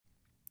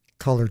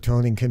Color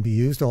toning can be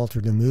used to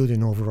alter the mood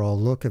and overall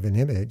look of an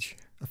image.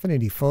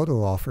 Affinity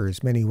Photo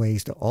offers many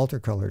ways to alter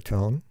color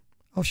tone.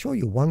 I'll show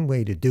you one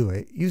way to do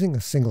it using a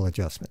single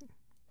adjustment.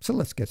 So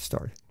let's get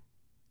started.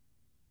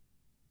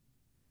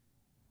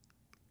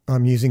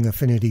 I'm using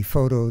Affinity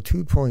Photo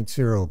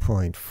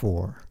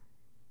 2.0.4.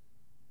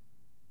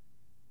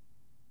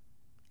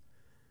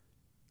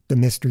 The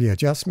mystery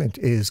adjustment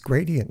is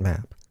Gradient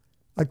Map.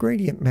 A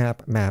gradient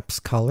map maps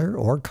color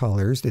or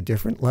colors to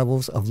different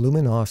levels of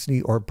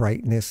luminosity or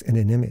brightness in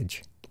an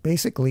image,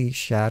 basically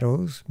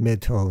shadows,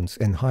 midtones,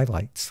 and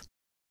highlights.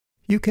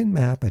 You can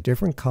map a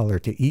different color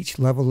to each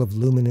level of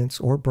luminance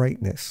or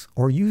brightness,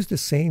 or use the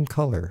same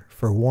color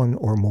for one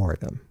or more of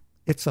them.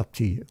 It's up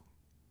to you.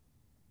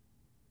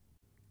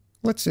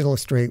 Let's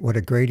illustrate what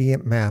a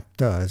gradient map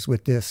does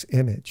with this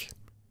image.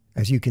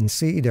 As you can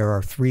see, there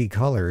are three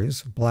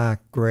colors,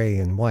 black, gray,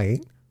 and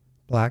white.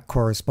 Black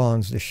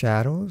corresponds to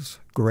shadows,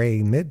 gray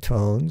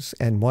midtones,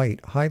 and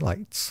white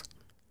highlights.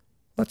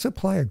 Let's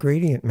apply a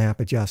gradient map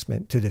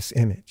adjustment to this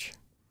image.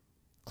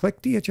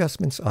 Click the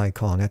Adjustments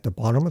icon at the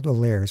bottom of the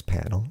Layers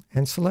panel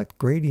and select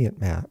Gradient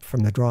Map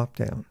from the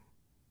drop-down.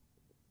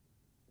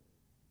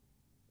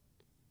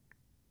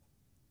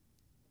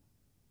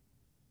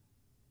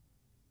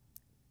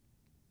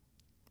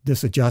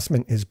 This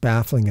adjustment is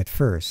baffling at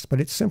first, but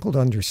it's simple to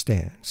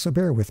understand, so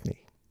bear with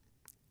me.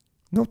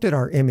 Note that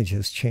our image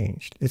has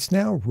changed. It's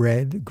now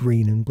red,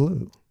 green, and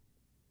blue.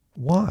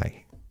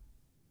 Why?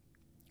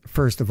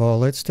 First of all,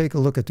 let's take a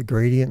look at the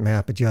Gradient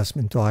Map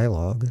Adjustment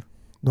dialog.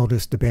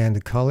 Notice the band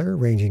of color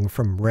ranging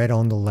from red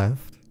on the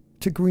left,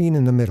 to green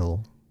in the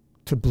middle,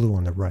 to blue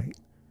on the right.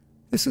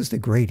 This is the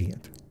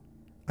gradient.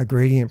 A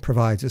gradient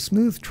provides a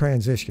smooth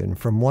transition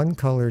from one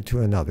color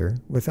to another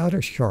without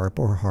a sharp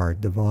or hard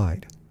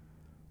divide.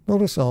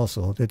 Notice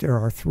also that there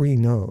are three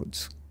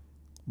nodes,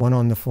 one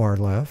on the far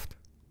left,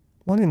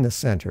 one in the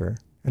center,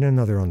 and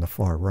another on the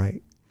far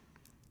right.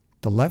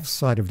 The left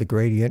side of the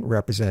gradient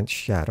represents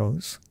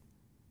shadows,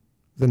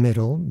 the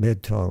middle,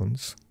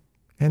 midtones,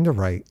 and the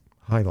right,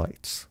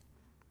 highlights.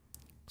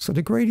 So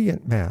the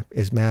gradient map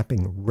is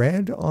mapping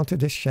red onto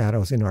the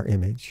shadows in our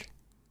image,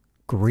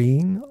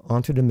 green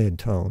onto the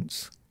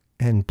midtones,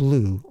 and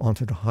blue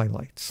onto the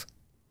highlights.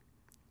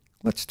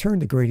 Let's turn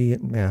the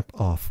gradient map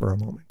off for a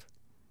moment.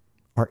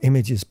 Our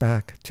image is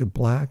back to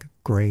black,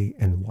 gray,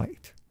 and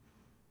white.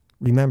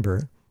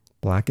 Remember,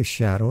 black is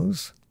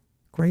shadows,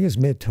 gray is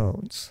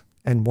midtones,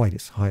 and white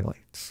is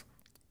highlights.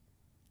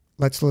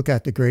 Let's look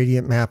at the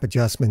Gradient Map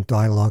Adjustment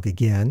dialog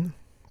again.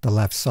 The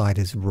left side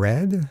is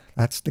red.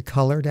 That's the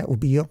color that will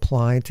be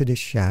applied to the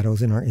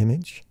shadows in our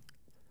image.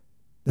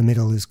 The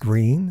middle is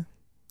green.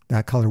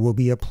 That color will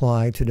be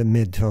applied to the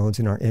midtones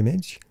in our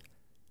image.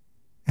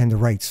 And the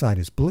right side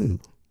is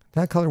blue.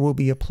 That color will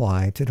be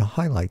applied to the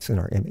highlights in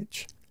our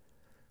image.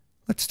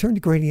 Let's turn the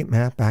gradient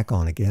map back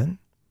on again.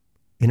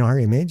 In our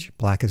image,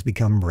 black has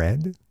become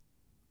red,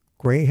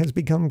 gray has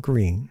become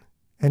green,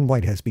 and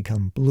white has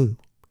become blue.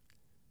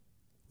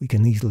 We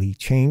can easily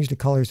change the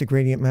colors the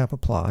gradient map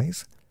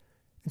applies.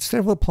 Instead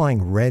of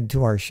applying red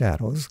to our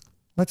shadows,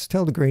 let's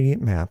tell the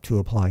gradient map to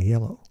apply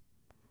yellow.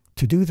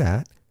 To do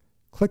that,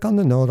 click on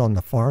the node on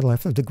the far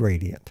left of the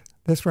gradient.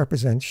 This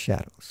represents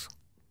shadows.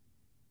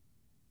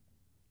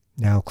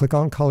 Now click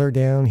on Color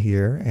down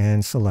here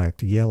and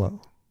select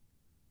yellow.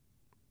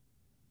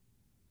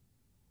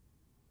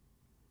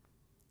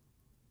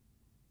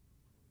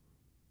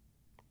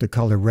 The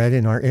color red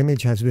in our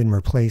image has been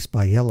replaced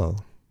by yellow.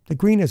 The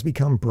green has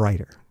become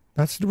brighter.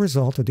 That's the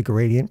result of the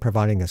gradient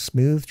providing a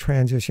smooth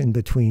transition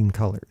between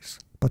colors,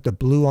 but the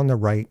blue on the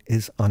right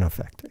is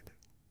unaffected.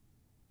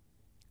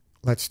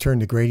 Let's turn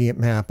the gradient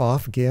map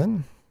off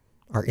again.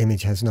 Our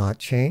image has not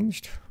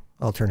changed.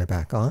 I'll turn it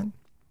back on.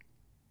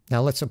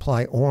 Now let's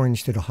apply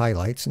orange to the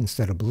highlights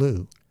instead of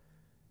blue.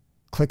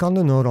 Click on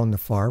the node on the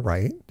far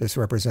right. This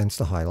represents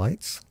the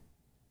highlights.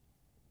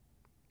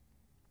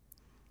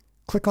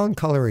 Click on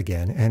Color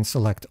again and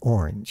select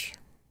orange.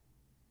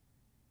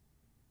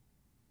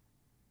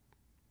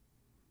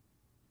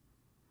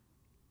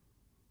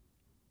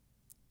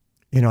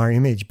 In our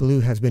image, blue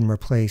has been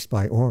replaced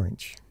by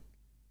orange.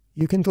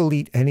 You can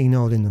delete any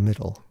node in the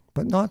middle,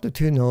 but not the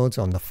two nodes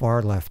on the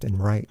far left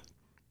and right.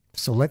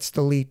 So let's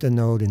delete the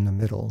node in the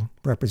middle,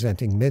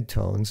 representing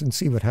midtones, and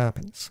see what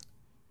happens.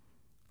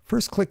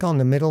 First click on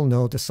the middle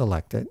node to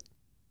select it,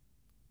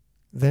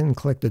 then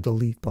click the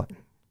Delete button.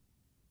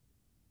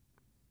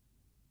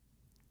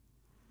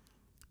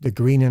 The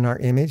green in our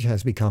image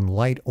has become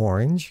light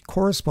orange,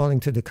 corresponding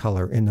to the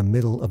color in the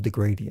middle of the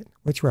gradient,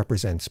 which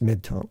represents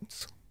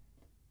midtones.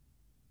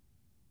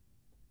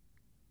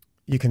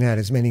 You can add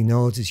as many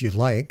nodes as you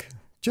like.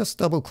 Just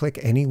double-click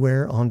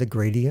anywhere on the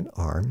gradient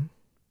arm.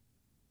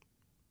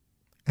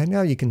 And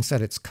now you can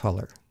set its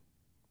color.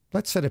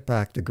 Let's set it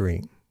back to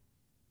green.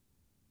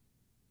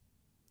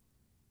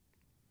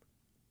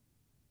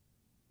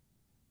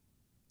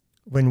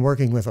 When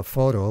working with a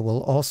photo,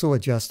 we'll also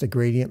adjust the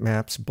gradient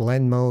map's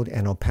blend mode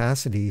and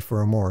opacity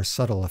for a more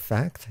subtle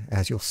effect,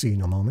 as you'll see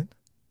in a moment.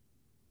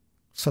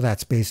 So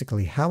that's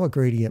basically how a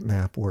gradient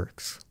map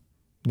works.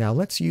 Now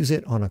let's use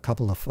it on a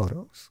couple of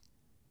photos.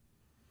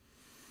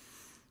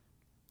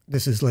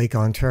 This is Lake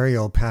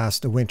Ontario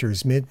past the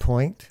winter's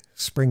midpoint.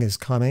 Spring is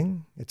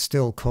coming. It's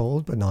still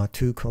cold, but not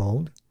too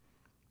cold.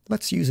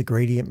 Let's use a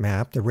gradient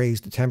map to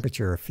raise the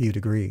temperature a few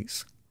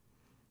degrees.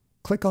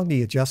 Click on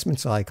the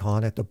adjustments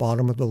icon at the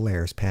bottom of the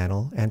layers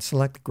panel and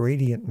select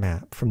gradient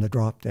map from the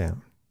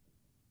drop-down.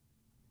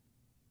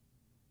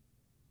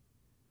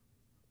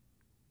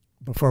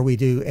 Before we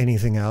do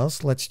anything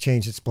else, let's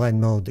change its blend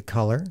mode to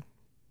color.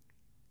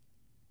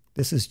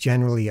 This is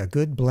generally a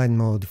good blend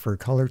mode for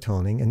color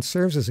toning and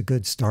serves as a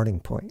good starting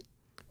point.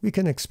 We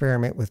can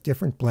experiment with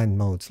different blend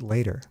modes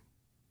later.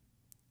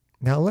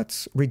 Now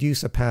let's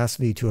reduce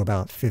opacity to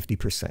about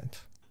 50%.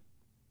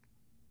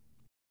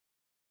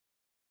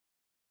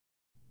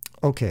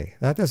 Okay,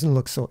 that doesn't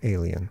look so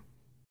alien.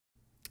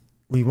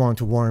 We want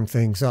to warm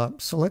things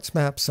up, so let's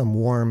map some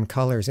warm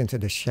colors into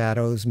the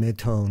shadows,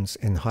 midtones,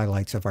 and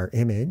highlights of our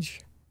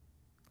image.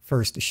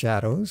 First, the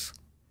shadows.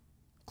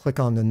 Click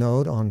on the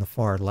node on the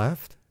far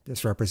left.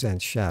 This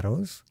represents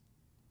shadows.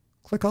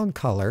 Click on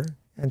color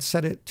and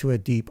set it to a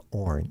deep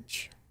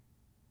orange.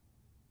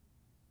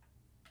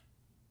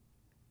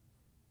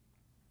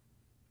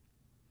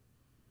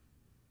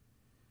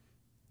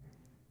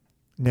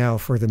 Now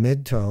for the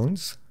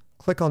midtones,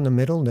 click on the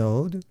middle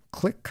node,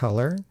 click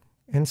color,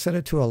 and set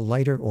it to a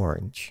lighter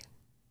orange.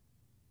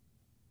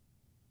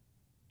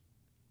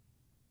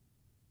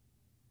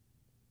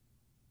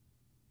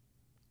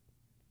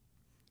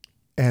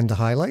 And the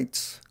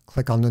highlights,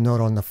 click on the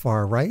node on the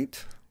far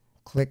right,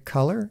 click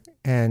color,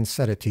 and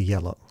set it to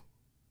yellow.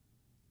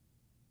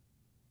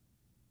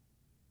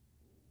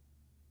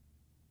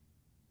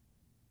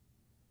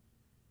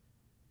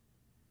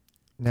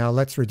 Now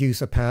let's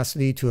reduce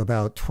opacity to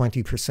about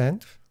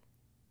 20%.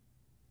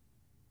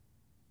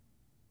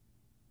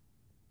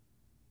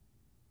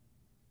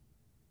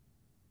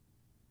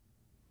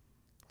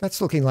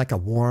 That's looking like a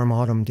warm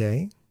autumn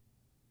day.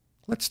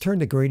 Let's turn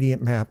the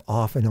gradient map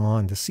off and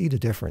on to see the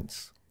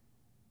difference.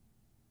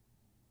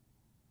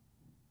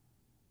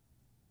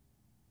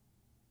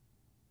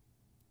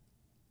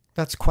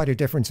 That's quite a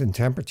difference in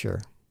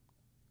temperature.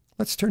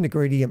 Let's turn the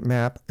gradient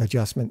map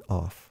adjustment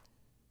off.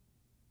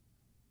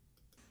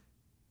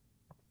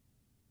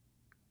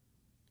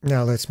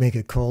 Now let's make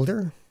it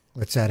colder.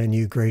 Let's add a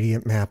new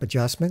gradient map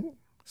adjustment,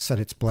 set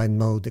its blend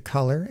mode to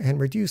color, and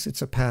reduce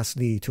its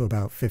opacity to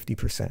about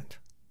 50%.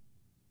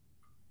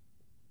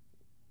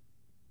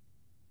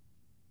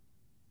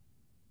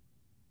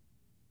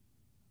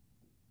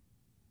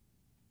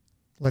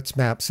 Let's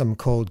map some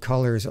cold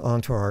colors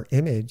onto our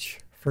image.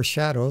 For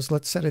shadows,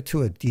 let's set it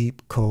to a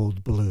deep,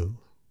 cold blue.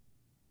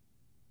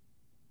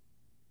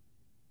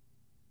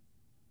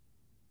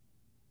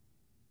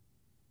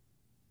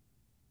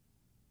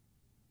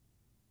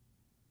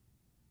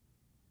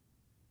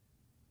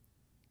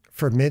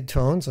 For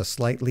midtones, a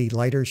slightly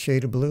lighter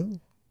shade of blue.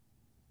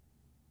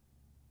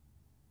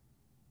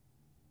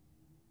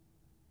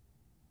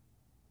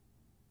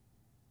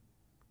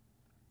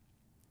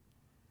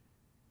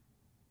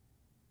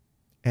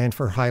 And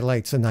for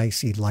highlights, an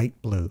icy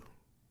light blue.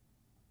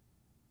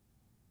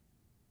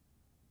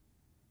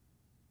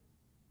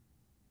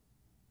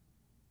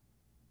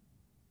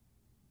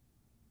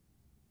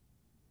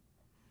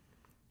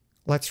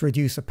 Let's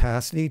reduce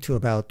opacity to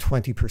about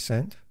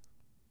 20%.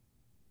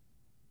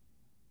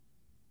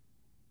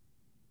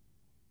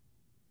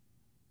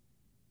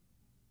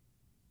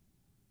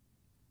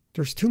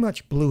 There's too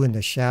much blue in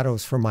the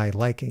shadows for my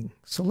liking,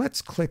 so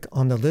let's click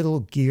on the little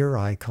gear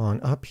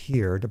icon up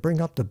here to bring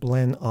up the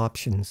Blend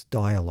Options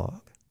dialog.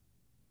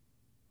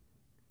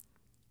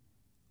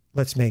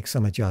 Let's make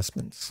some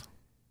adjustments.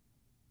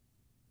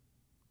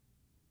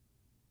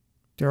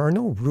 There are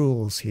no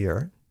rules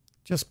here.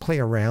 Just play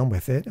around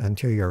with it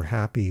until you're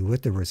happy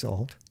with the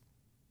result.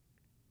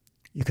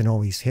 You can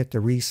always hit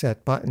the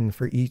reset button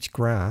for each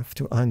graph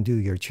to undo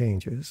your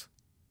changes.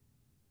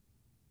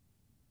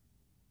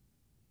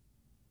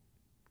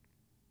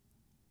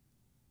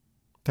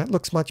 That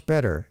looks much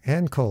better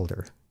and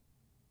colder.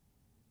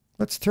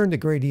 Let's turn the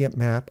gradient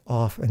map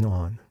off and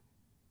on.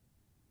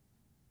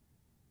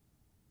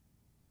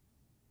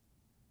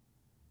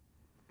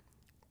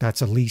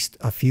 That's at least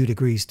a few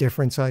degrees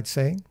difference, I'd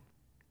say.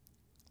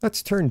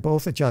 Let's turn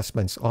both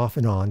adjustments off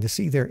and on to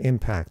see their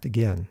impact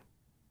again.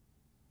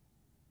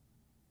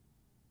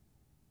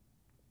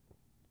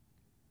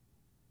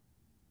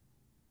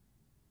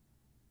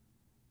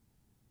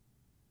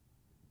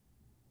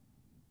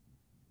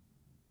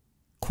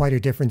 Quite a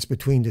difference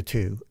between the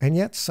two, and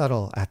yet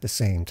subtle at the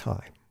same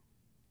time.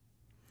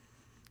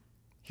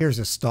 Here's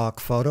a stock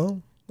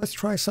photo. Let's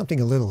try something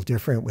a little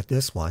different with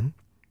this one.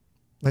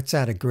 Let's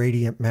add a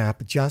gradient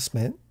map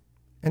adjustment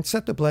and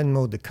set the blend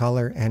mode to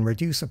color and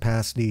reduce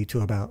opacity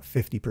to about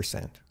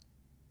 50%.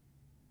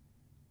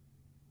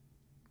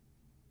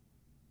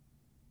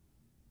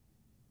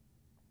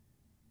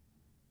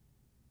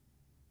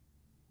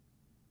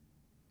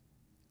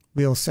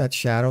 We'll set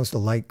shadows to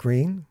light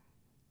green.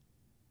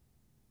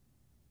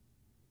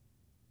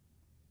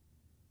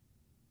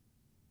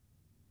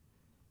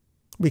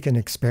 We can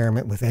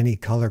experiment with any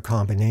color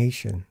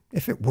combination.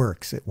 If it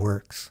works, it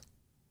works.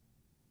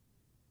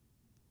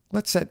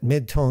 Let's set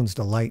midtones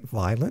to light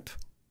violet.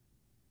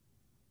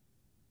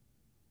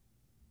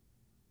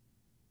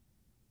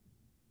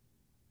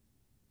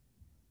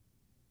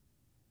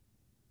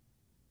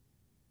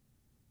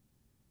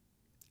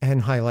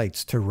 And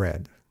highlights to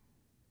red.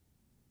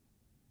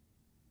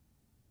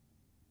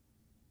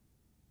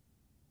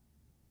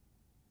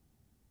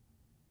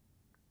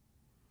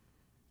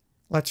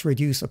 Let's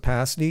reduce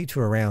opacity to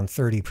around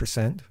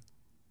 30%.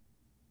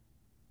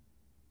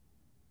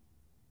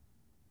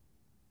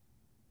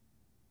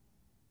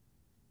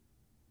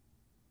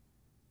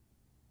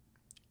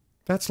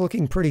 That's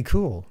looking pretty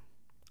cool.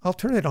 I'll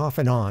turn it off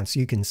and on so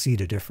you can see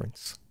the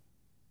difference.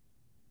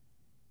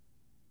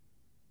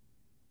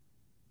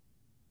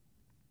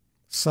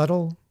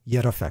 Subtle,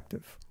 yet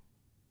effective.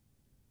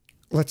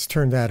 Let's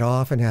turn that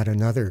off and add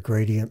another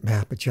gradient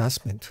map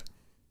adjustment.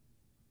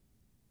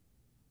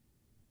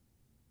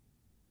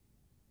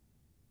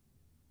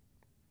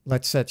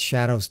 Let's set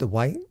shadows to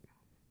white.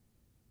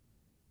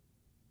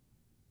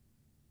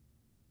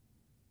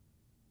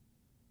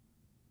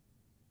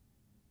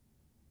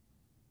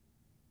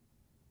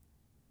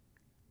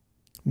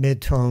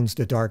 Midtones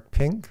to dark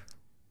pink.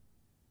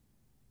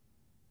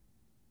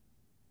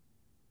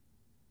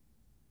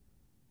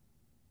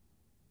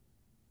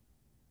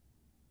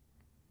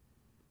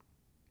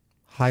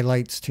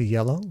 Highlights to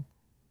yellow.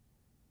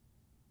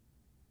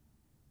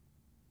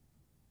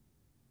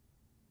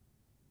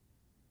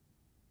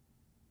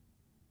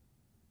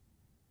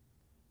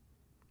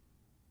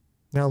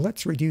 Now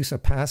let's reduce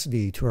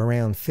opacity to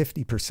around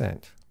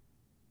 50%.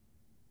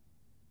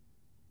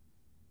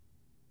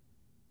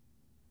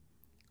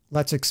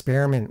 Let's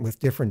experiment with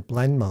different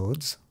blend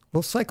modes.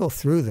 We'll cycle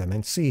through them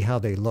and see how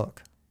they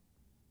look.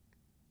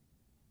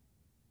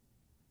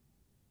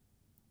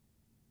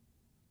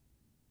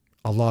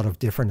 A lot of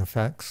different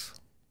effects.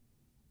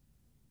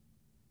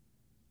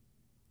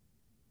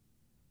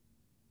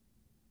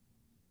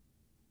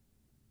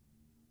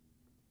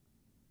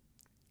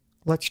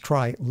 Let's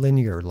try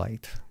linear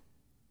light.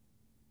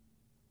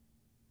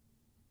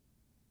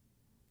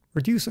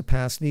 Reduce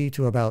opacity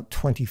to about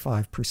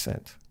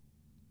 25%.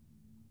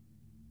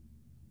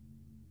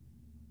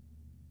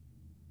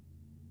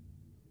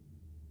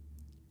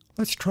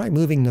 Let's try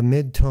moving the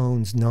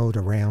midtones node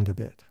around a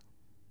bit.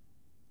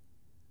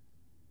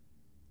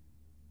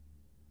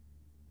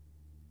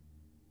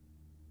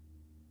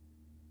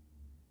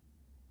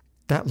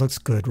 That looks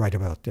good right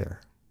about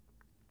there.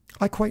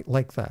 I quite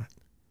like that.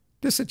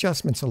 This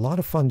adjustment's a lot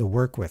of fun to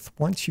work with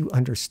once you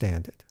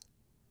understand it.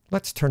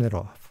 Let's turn it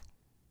off.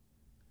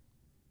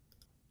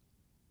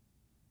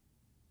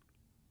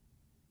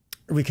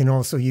 We can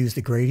also use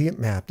the gradient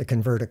map to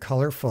convert a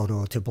color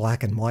photo to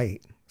black and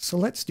white. So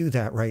let's do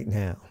that right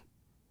now.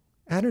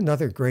 Add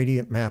another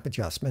gradient map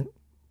adjustment.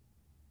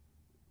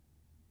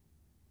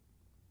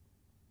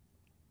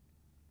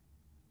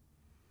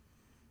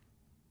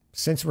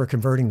 Since we're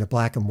converting to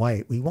black and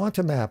white, we want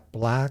to map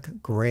black,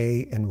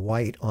 gray, and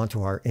white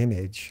onto our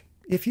image.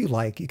 If you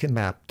like, you can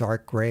map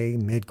dark gray,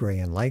 mid gray,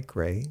 and light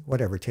gray,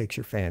 whatever takes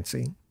your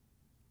fancy.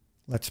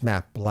 Let's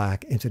map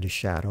black into the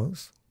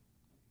shadows.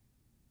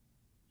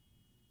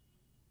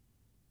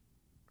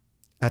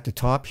 At the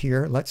top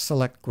here, let's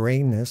select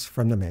grayness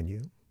from the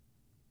menu.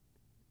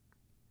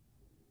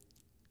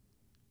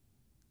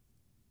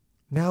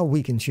 Now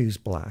we can choose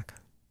black.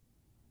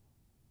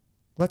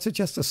 Let's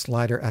adjust the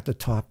slider at the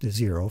top to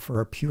 0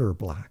 for a pure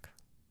black.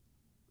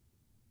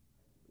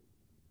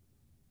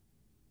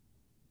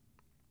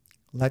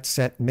 Let's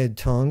set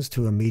midtones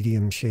to a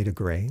medium shade of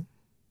gray.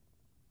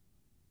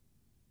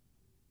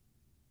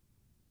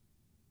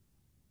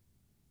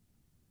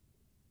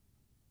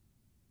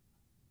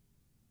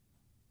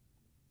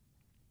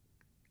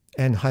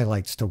 And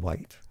highlights to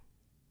white.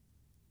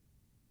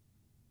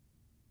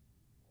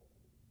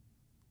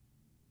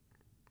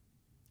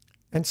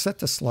 And set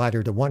the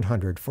slider to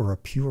 100 for a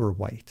pure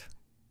white.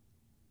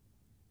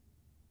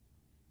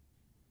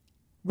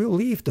 We'll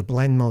leave the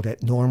blend mode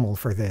at normal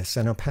for this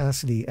and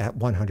opacity at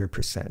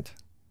 100%.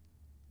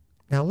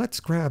 Now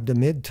let's grab the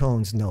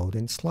midtones node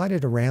and slide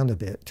it around a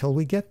bit till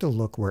we get the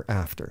look we're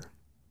after.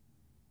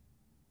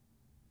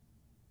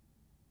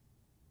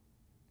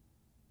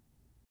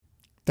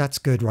 That's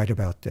good right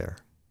about there.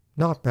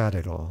 Not bad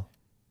at all.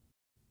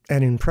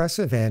 An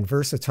impressive and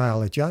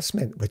versatile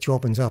adjustment which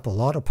opens up a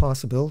lot of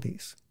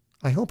possibilities.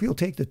 I hope you'll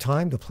take the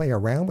time to play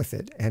around with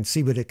it and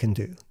see what it can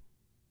do.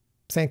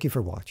 Thank you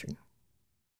for watching.